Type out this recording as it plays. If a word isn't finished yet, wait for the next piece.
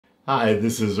Hi,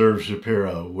 this is Irv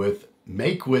Shapiro with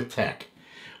MakeWithTech,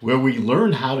 where we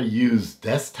learn how to use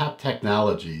desktop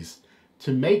technologies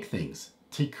to make things,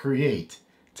 to create,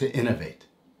 to innovate.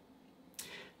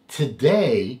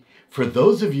 Today, for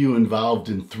those of you involved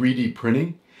in 3D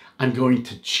printing, I'm going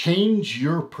to change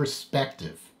your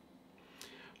perspective.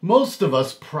 Most of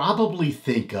us probably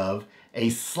think of a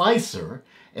slicer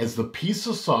as the piece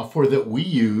of software that we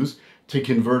use to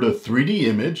convert a 3D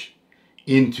image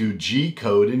into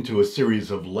G-code, into a series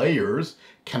of layers,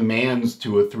 commands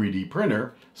to a 3D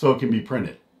printer so it can be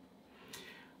printed.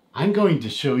 I'm going to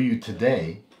show you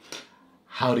today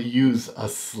how to use a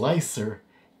slicer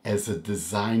as a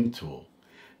design tool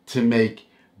to make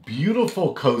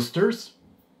beautiful coasters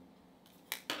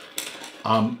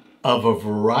of a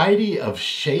variety of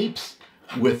shapes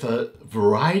with a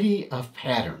variety of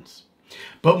patterns.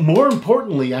 But more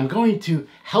importantly, I'm going to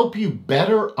help you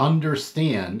better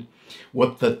understand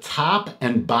what the top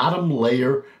and bottom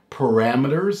layer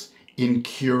parameters in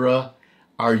Cura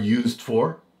are used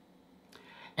for,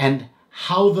 and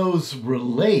how those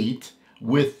relate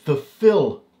with the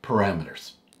fill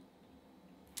parameters.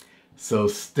 So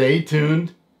stay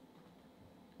tuned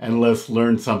and let's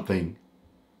learn something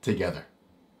together.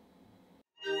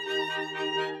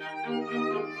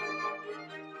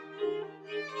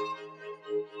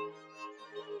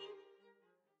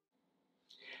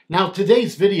 Now,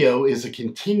 today's video is a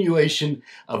continuation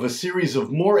of a series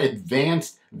of more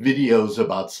advanced videos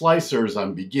about slicers.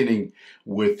 I'm beginning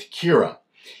with Cura.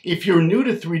 If you're new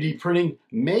to 3D printing,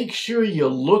 make sure you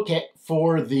look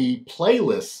for the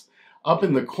playlists up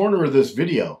in the corner of this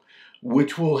video,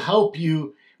 which will help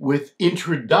you with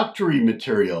introductory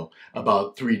material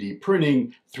about 3D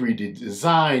printing, 3D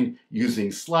design, using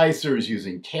slicers,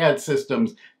 using CAD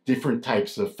systems, different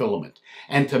types of filament.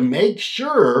 And to make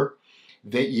sure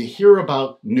that you hear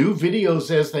about new videos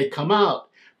as they come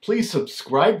out, please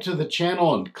subscribe to the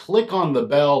channel and click on the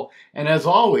bell. And as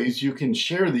always, you can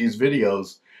share these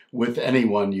videos with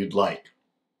anyone you'd like.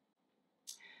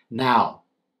 Now,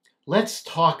 let's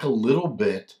talk a little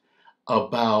bit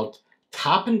about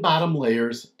top and bottom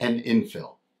layers and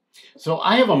infill. So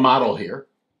I have a model here.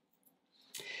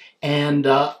 And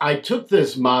I took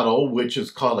this model, which is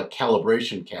called a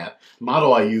calibration cat,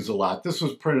 model I use a lot. This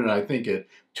was printed, I think, at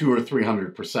 200 or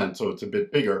 300%, so it's a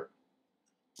bit bigger.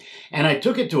 And I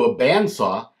took it to a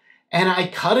bandsaw and I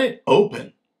cut it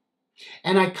open.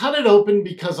 And I cut it open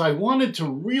because I wanted to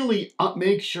really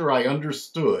make sure I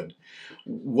understood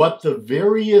what the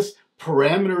various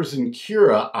parameters in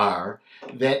Cura are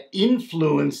that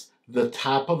influence the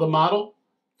top of the model,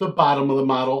 the bottom of the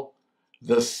model,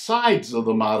 the sides of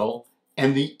the model,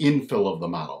 and the infill of the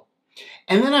model.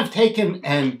 And then I've taken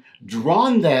and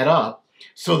drawn that up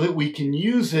so that we can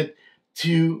use it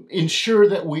to ensure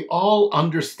that we all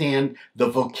understand the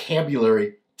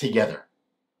vocabulary together.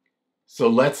 So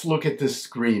let's look at this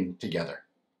screen together.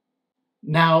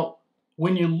 Now,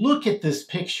 when you look at this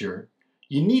picture,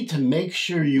 you need to make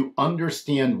sure you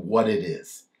understand what it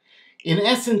is. In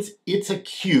essence, it's a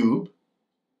cube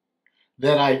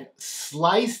that I've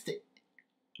sliced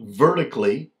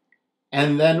vertically,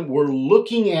 and then we're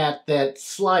looking at that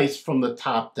slice from the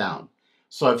top down.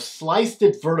 So I've sliced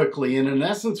it vertically, and in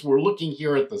essence we're looking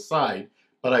here at the side,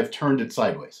 but I've turned it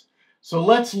sideways. So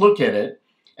let's look at it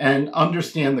and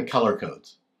understand the color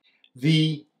codes.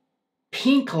 The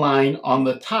pink line on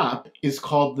the top is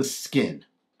called the skin.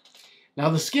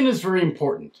 Now the skin is very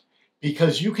important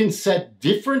because you can set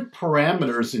different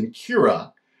parameters in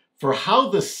Cura for how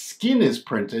the skin is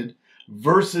printed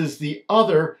versus the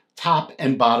other top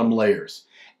and bottom layers.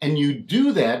 And you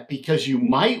do that because you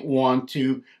might want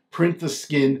to print the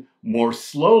skin more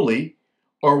slowly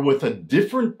or with a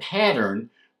different pattern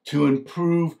to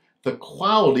improve the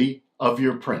quality of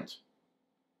your print.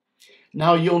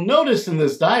 Now you'll notice in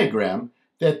this diagram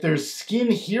that there's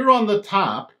skin here on the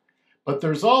top, but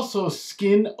there's also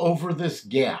skin over this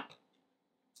gap.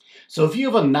 So if you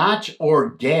have a notch or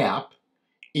gap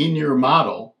in your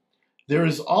model, there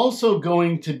is also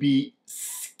going to be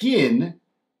skin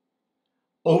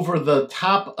over the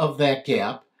top of that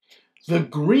gap. The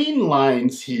green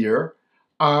lines here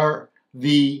are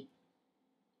the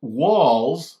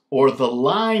walls or the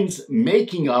lines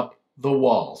making up the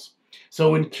walls.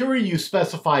 So in Cura you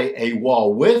specify a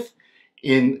wall width.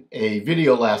 In a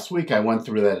video last week I went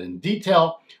through that in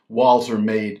detail. Walls are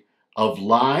made of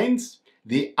lines.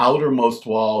 The outermost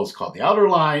wall is called the outer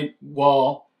line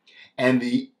wall, and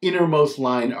the innermost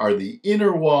line are the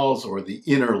inner walls or the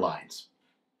inner lines.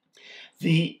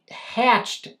 The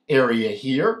hatched area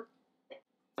here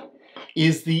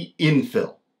is the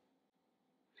infill.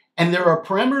 And there are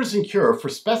parameters in Cura for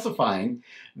specifying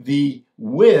the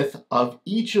width of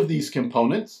each of these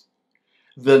components,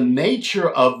 the nature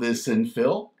of this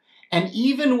infill, and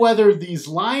even whether these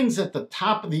lines at the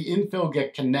top of the infill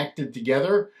get connected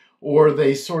together or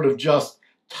they sort of just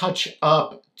touch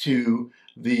up to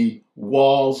the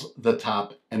walls, the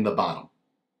top, and the bottom.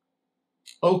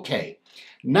 Okay,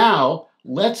 now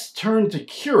let's turn to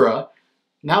Cura.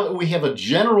 Now that we have a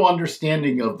general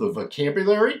understanding of the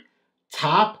vocabulary,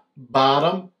 top,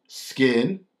 bottom,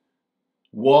 skin,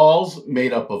 walls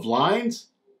made up of lines,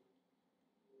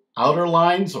 outer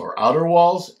lines or outer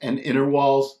walls, and inner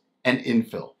walls, and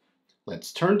infill.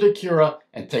 Let's turn to Cura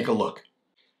and take a look.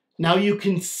 Now you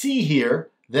can see here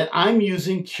that I'm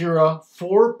using Cura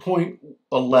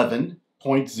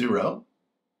 4.11.0.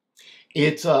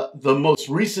 It's the most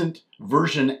recent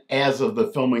version as of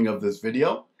the filming of this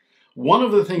video. One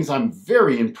of the things I'm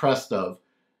very impressed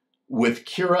with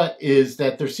Cura is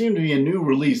that there seems to be a new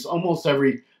release almost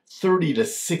every 30 to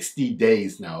 60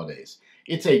 days nowadays.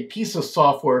 It's a piece of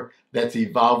software that's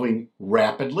evolving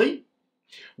rapidly.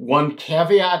 One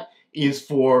caveat is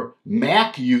for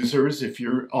Mac users. If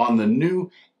you're on the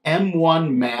new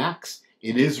M1 Macs,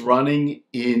 it is running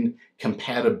in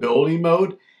compatibility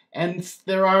mode, and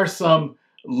there are some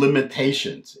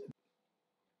limitations.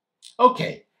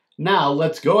 Okay, now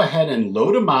let's go ahead and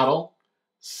load a model,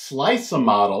 slice a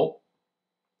model,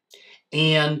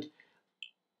 and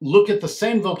look at the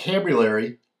same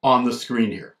vocabulary on the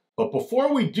screen here. But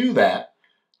before we do that,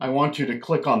 I want you to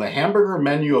click on the hamburger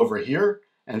menu over here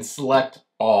and select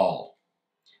All.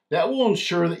 That will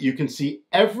ensure that you can see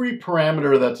every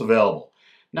parameter that's available.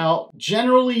 Now,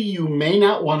 generally, you may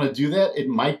not want to do that. It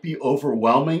might be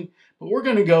overwhelming, but we're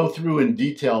going to go through in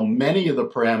detail many of the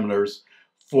parameters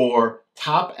for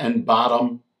top and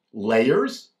bottom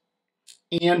layers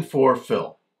and for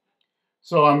fill.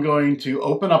 So I'm going to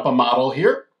open up a model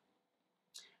here.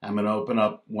 I'm going to open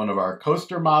up one of our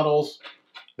coaster models.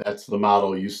 That's the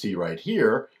model you see right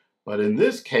here. But in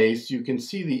this case, you can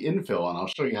see the infill, and I'll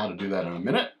show you how to do that in a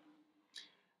minute.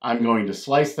 I'm going to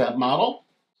slice that model.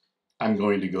 I'm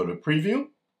going to go to Preview.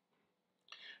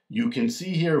 You can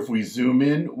see here, if we zoom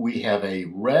in, we have a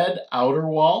red outer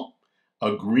wall,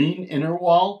 a green inner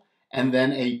wall, and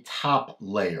then a top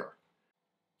layer.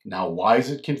 Now, why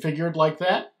is it configured like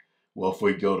that? Well, if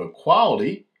we go to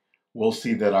Quality, we'll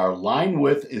see that our line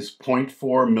width is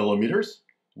 0.4 millimeters.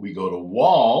 We go to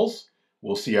Walls,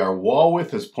 we'll see our wall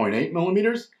width is 0.8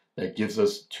 millimeters. That gives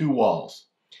us 2 walls.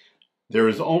 There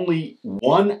is only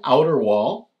one outer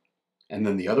wall, and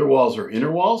then the other walls are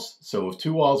inner walls. So with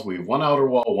 2 walls, we have 1 outer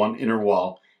wall, 1 inner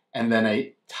wall, and then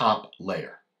a top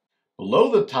layer.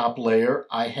 Below the top layer,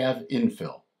 I have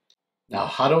infill. Now,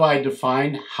 how do I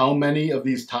define how many of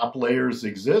these top layers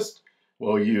exist?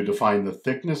 Well, you define the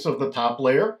thickness of the top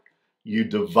layer. You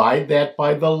divide that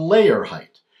by the layer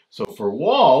height. So for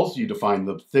walls, you define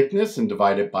the thickness and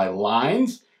divide it by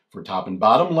lines. For top and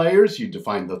bottom layers, you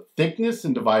define the thickness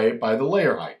and divide it by the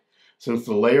layer height. Since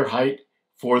the layer height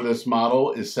for this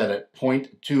model is set at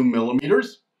 0.2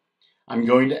 millimeters, I'm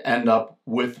going to end up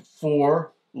with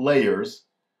 4 layers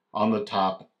on the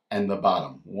top and the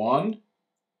bottom. 1,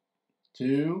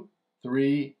 2,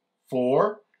 3,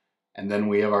 4, and then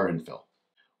we have our infill.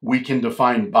 We can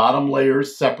define bottom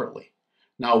layers separately.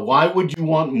 Now, why would you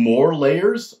want more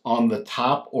layers on the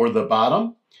top or the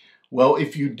bottom? Well,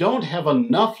 if you don't have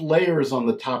enough layers on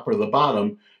the top or the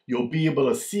bottom, you'll be able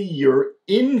to see your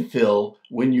infill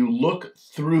when you look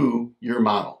through your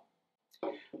model.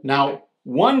 Now,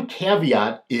 one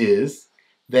caveat is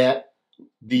that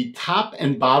the top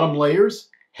and bottom layers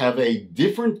have a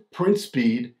different print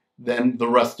speed than the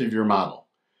rest of your model.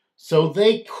 So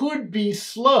they could be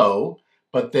slow,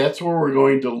 but that's where we're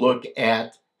going to look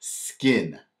at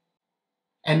skin.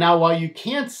 And now, while you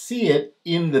can't see it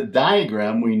in the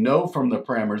diagram, we know from the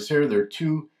parameters here there are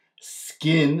 2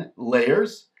 skin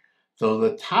layers. So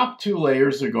the top 2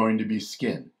 layers are going to be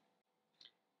skin.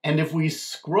 And if we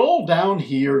scroll down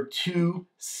here to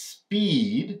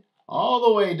speed, all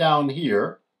the way down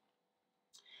here,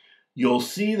 you'll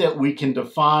see that we can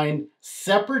define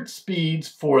separate speeds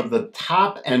for the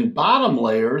top and bottom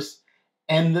layers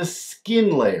and the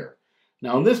skin layer.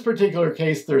 Now, in this particular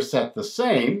case, they're set the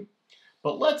same,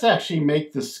 but let's actually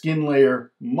make the skin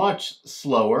layer much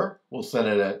slower. We'll set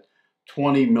it at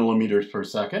 20 millimeters per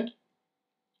second.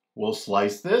 We'll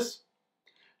slice this.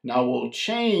 Now we'll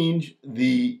change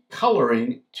the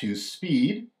coloring to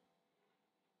speed.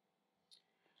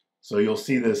 So you'll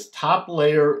see this top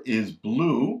layer is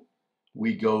blue.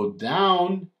 We go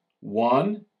down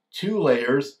 1, 2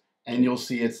 layers, and you'll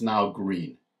see it's now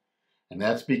green. And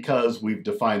that's because we've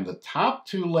defined the top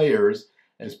 2 layers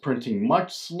as printing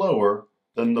much slower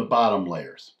than the bottom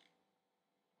layers.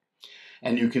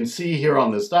 And you can see here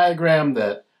on this diagram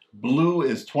that blue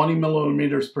is 20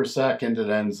 millimeters per second. It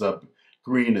ends up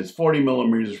green is 40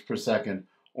 millimeters per second.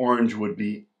 Orange would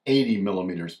be 80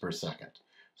 millimeters per second.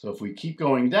 So if we keep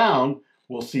going down,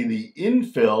 we'll see the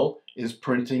infill is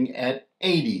printing at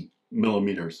 80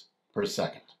 millimeters per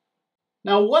second.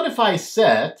 Now, what if I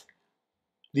set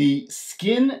the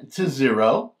skin to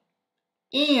 0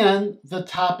 and the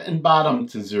top and bottom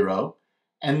to 0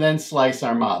 and then slice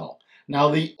our model? Now,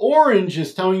 the orange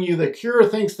is telling you that Cura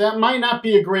thinks that might not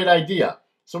be a great idea.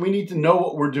 So we need to know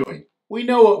what we're doing. We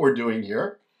know what we're doing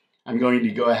here. I'm going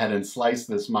to go ahead and slice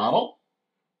this model.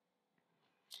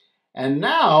 And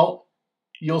now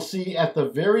you'll see at the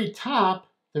very top,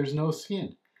 there's no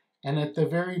skin. And at the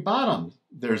very bottom,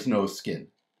 there's no skin.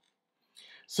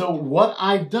 So what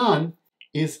I've done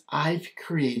is I've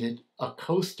created a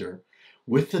coaster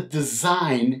with a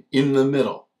design in the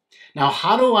middle. Now,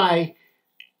 how do I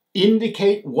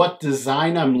indicate what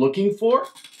design I'm looking for?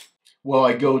 Well,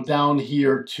 I go down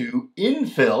here to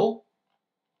Infill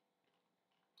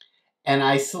and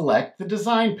I select the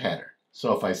design pattern.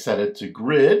 So if I set it to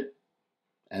grid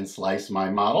and slice my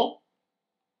model,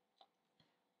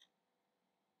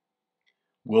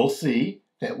 we'll see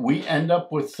that we end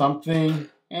up with something,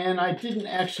 and I didn't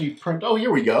actually print, oh,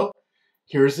 here we go.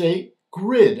 Here's a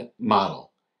grid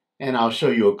model. And I'll show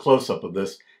you a close-up of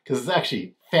this because it's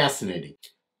actually fascinating.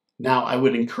 Now, I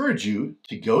would encourage you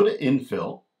to go to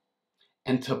Infill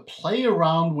and to play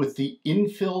around with the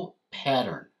infill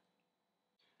pattern.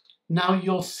 Now,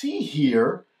 you'll see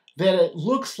here that it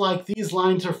looks like these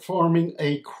lines are forming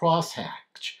a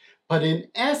crosshatch. But in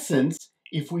essence,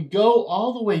 if we go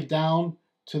all the way down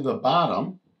to the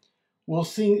bottom, we'll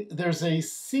see there's a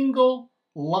single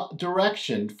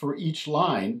direction for each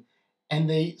line, and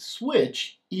they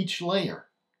switch each layer.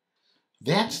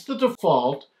 That's the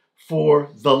default for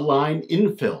the line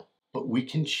infill, but we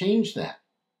can change that.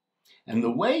 And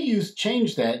the way you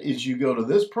change that is you go to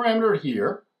this parameter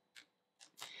here,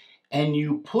 and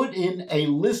you put in a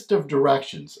list of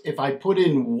directions. If I put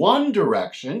in one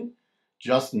direction,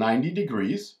 just 90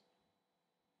 degrees,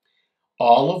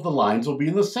 all of the lines will be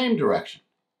in the same direction.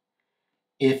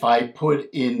 If I put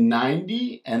in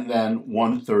 90 and then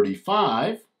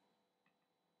 135,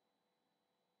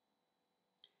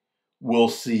 we'll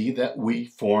see that we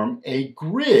form a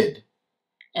grid.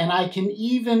 And I can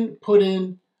even put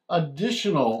in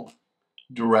additional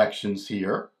directions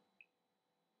here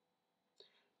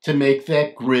to make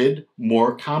that grid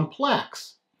more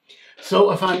complex.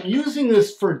 So if I'm using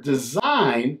this for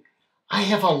design, I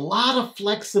have a lot of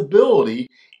flexibility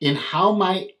in how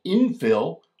my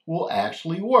infill will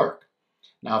actually work.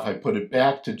 Now, if I put it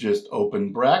back to just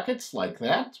open brackets like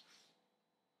that,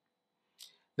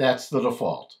 that's the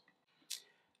default.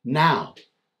 Now,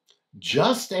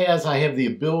 just as I have the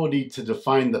ability to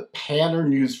define the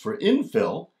pattern used for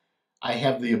infill, I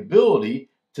have the ability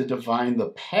to define the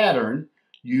pattern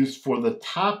used for the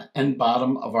top and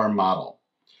bottom of our model.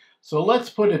 So let's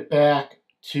put it back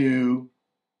to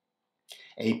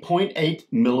a 0.8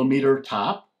 millimeter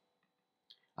top.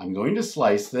 I'm going to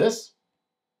slice this.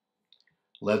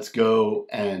 Let's go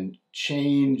and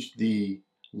change the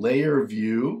layer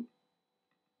view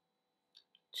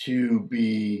to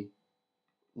be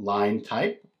line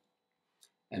type.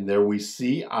 And there we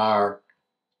see our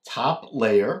top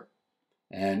layer.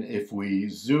 And if we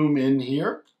zoom in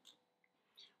here,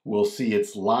 we'll see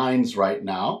its lines right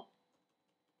now.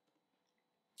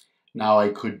 Now I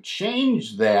could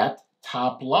change that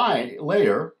top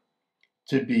layer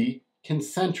to be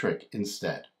concentric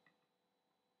instead.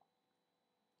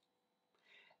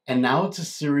 And now it's a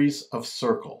series of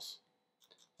circles.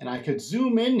 And I could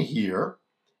zoom in here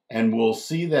and we'll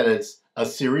see that it's a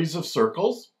series of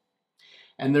circles.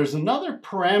 And there's another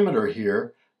parameter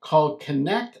here called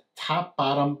connect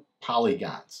top-bottom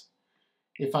polygons.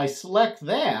 If I select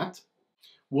that,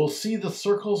 we'll see the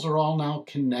circles are all now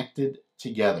connected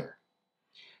together.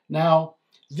 Now,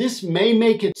 this may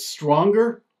make it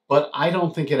stronger, but I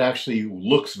don't think it actually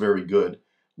looks very good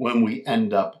when we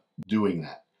end up doing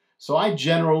that. So I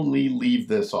generally leave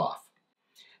this off.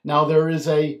 Now, there is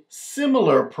a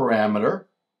similar parameter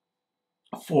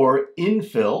for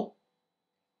infill.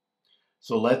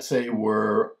 So let's say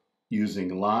we're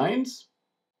using lines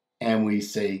and we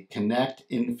say connect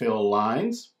infill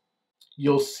lines.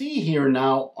 You'll see here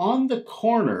now on the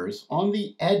corners, on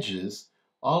the edges,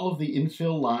 all of the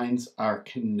infill lines are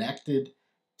connected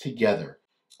together.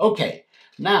 Okay,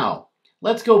 now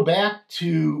let's go back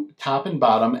to top and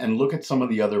bottom and look at some of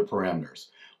the other parameters.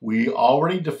 We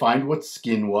already defined what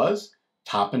skin was,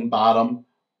 top and bottom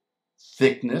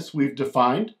thickness we've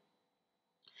defined.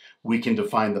 We can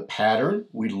define the pattern.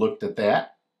 We looked at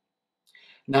that.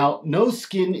 Now, no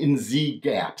skin in Z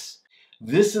gaps.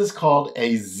 This is called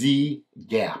a Z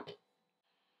gap.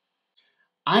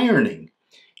 Ironing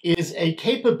is a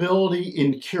capability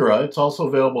in Cura, it's also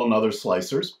available in other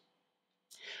slicers,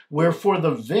 where for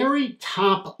the very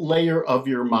top layer of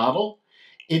your model,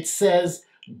 it says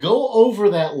go over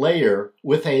that layer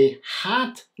with a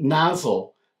hot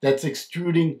nozzle that's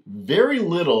extruding very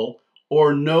little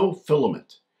or no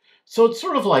filament. So it's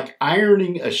sort of like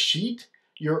ironing a sheet.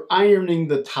 You're ironing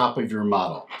the top of your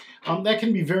model. That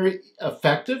can be very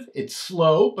effective. It's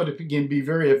slow, but it can be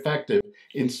very effective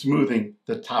in smoothing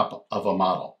the top of a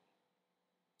model.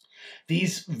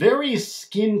 These various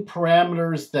skin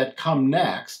parameters that come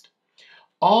next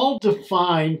all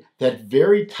define that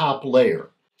very top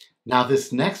layer. Now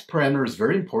this next parameter is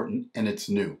very important and it's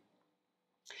new.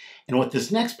 And what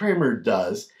this next parameter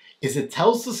does is it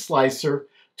tells the slicer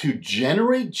to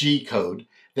generate G-code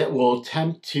that will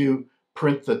attempt to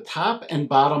print the top and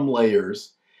bottom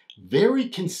layers very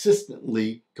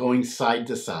consistently going side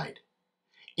to side.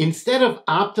 Instead of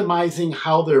optimizing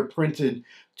how they're printed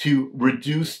to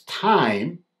reduce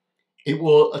time, it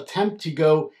will attempt to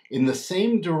go in the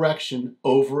same direction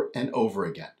over and over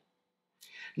again.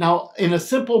 Now, in a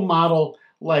simple model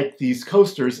like these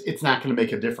coasters, it's not going to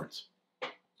make a difference.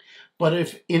 But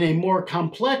if in a more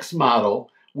complex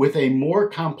model with a more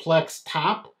complex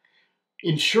top,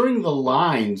 ensuring the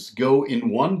lines go in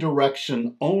one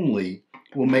direction only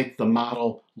will make the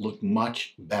model look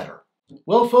much better.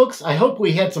 Well, folks, I hope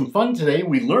we had some fun today.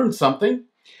 We learned something.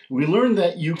 We learned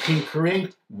that you can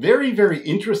create very, very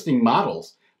interesting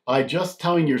models by just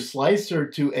telling your slicer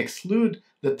to exclude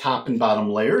the top and bottom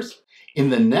layers. In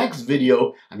the next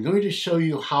video, I'm going to show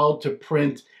you how to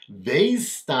print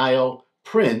vase-style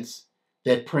prints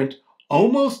that print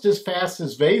almost as fast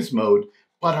as vase mode,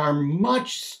 but are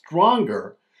much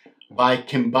stronger by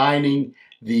combining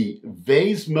the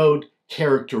vase mode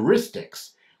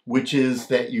characteristics, which is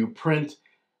that you print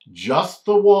just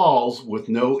the walls with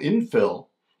no infill,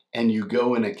 and you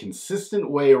go in a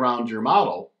consistent way around your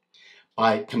model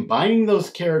by combining those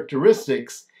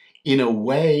characteristics in a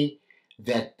way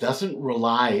that doesn't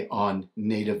rely on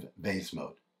native vase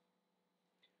mode.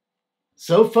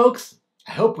 So folks,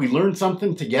 I hope we learned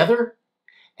something together,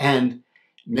 and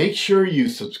make sure you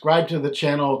subscribe to the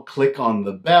channel, click on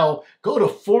the bell, go to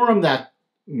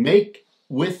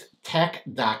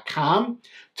forum.makewithtech.com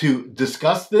to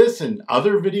discuss this and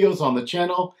other videos on the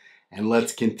channel, and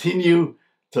let's continue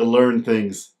to learn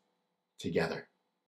things together.